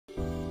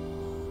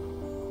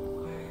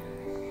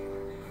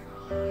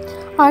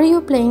Are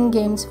you playing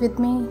games with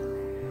me?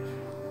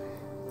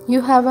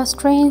 You have a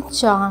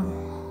strange charm.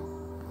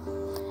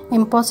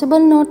 Impossible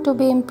not to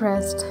be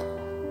impressed.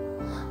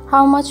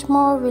 How much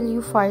more will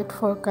you fight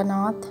for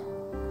Kanath?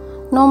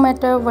 No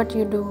matter what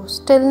you do,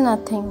 still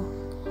nothing.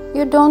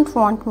 You don't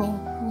want me.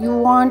 You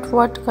want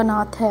what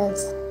Kanath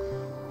has.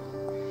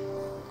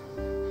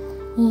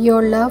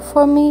 Your love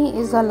for me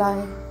is a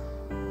lie.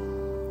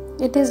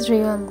 It is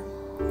real.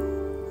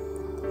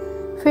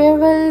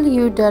 Farewell,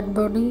 you dead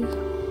body.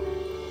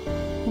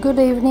 Good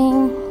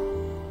evening.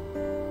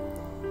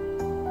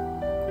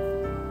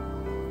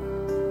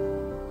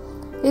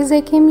 Is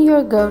Akim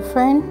your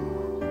girlfriend?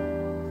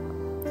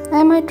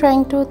 Am I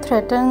trying to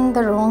threaten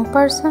the wrong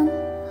person?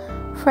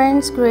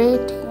 Friends,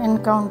 great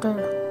encounter.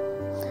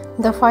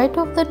 The fight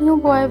of the new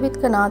boy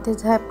with Kanath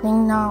is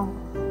happening now.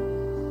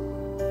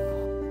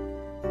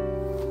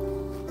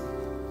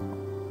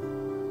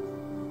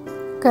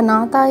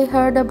 Kanath, I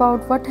heard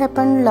about what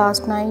happened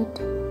last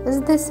night.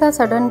 Is this a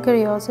sudden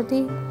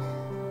curiosity?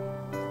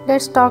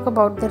 Let's talk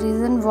about the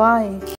reason why.